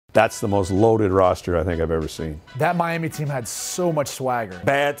That's the most loaded roster I think I've ever seen. That Miami team had so much swagger.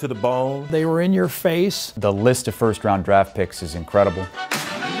 Bad to the bone. They were in your face. The list of first-round draft picks is incredible.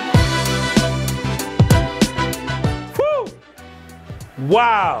 Woo!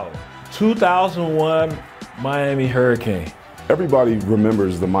 Wow! 2001 Miami Hurricane. Everybody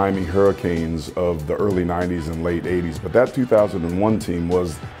remembers the Miami Hurricanes of the early 90s and late 80s, but that 2001 team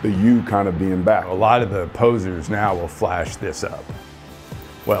was the U kind of being back. A lot of the posers now will flash this up.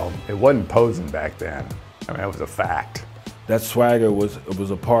 Well, it wasn't posing back then. I mean, it was a fact. That swagger was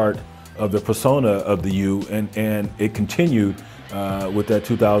a part of the persona of the U, and it continued with that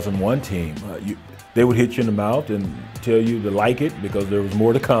 2001 team. They would hit you in the mouth and tell you to like it because there was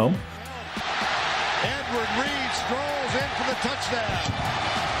more to come. Edward Reed strolls in for the touchdown.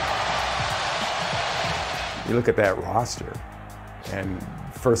 You look at that roster, and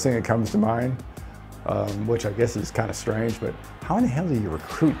first thing that comes to mind, which I guess is kind of strange, but how in the hell do you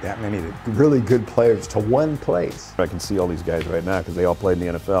recruit that many really good players to one place? I can see all these guys right now because they all played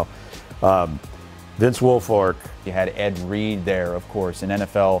in the NFL. Vince Wilfork. You had Ed Reed there, of course, an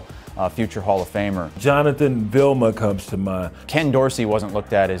NFL future Hall of Famer. Jonathan Vilma comes to mind. Ken Dorsey wasn't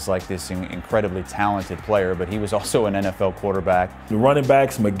looked at as like this incredibly talented player, but he was also an NFL quarterback. The running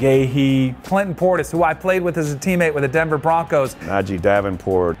backs, McGahee. Clinton Portis, who I played with as a teammate with the Denver Broncos. Najee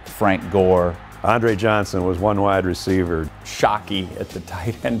Davenport. Frank Gore. Andre Johnson was one wide receiver. Shockey at the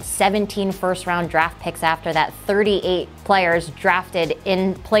tight end. 17 first-round draft picks after that. 38 players drafted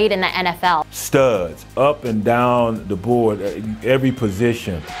played in the NFL. Studs up and down the board, every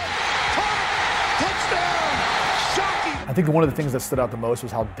position. I think one of the things that stood out the most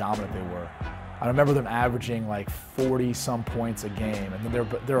was how dominant they were. I remember them averaging like 40-some points a game, and then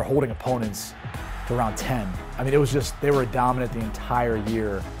they were holding opponents to around 10. I mean, it was just, they were dominant the entire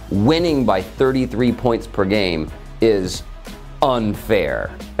year. Winning by 33 points per game is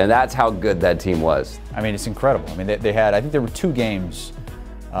unfair, and that's how good that team was. I mean, it's incredible. I mean, they had, I think there were 2 games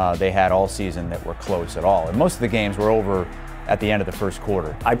they had all season that were close at all, and most of the games were over at the end of the first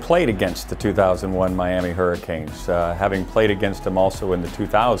quarter. I played against the 2001 Miami Hurricanes, having played against them also in the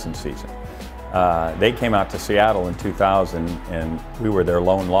 2000 season. They came out to Seattle in 2000 and we were their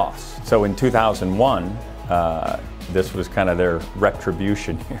lone loss. So in 2001, this was kind of their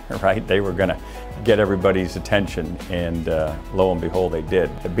retribution here, right? They were going to get everybody's attention, and lo and behold, they did.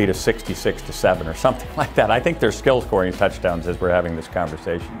 They beat us 66-7 or something like that. I think they're still scoring touchdowns as we're having this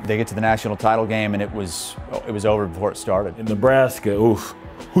conversation. They get to the national title game, and it was over before it started. In Nebraska, oof,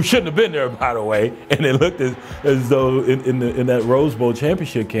 who shouldn't have been there, by the way, and it looked as though in that Rose Bowl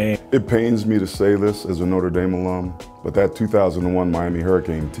championship game. It pains me to say this as a Notre Dame alum, but that 2001 Miami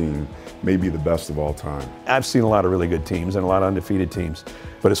Hurricane team may be the best of all time. I've seen a lot of really good teams and a lot of undefeated teams,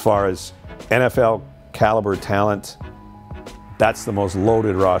 but as far as NFL caliber talent, that's the most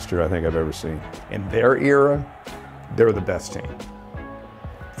loaded roster I think I've ever seen. In their era, they're the best team.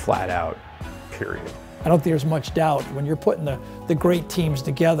 Flat out, period. I don't think there's much doubt when you're putting the great teams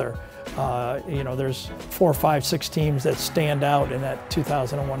together. You know, there's 4, 5, 6 teams that stand out, and that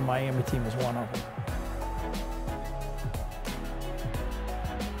 2001 Miami team is one of them.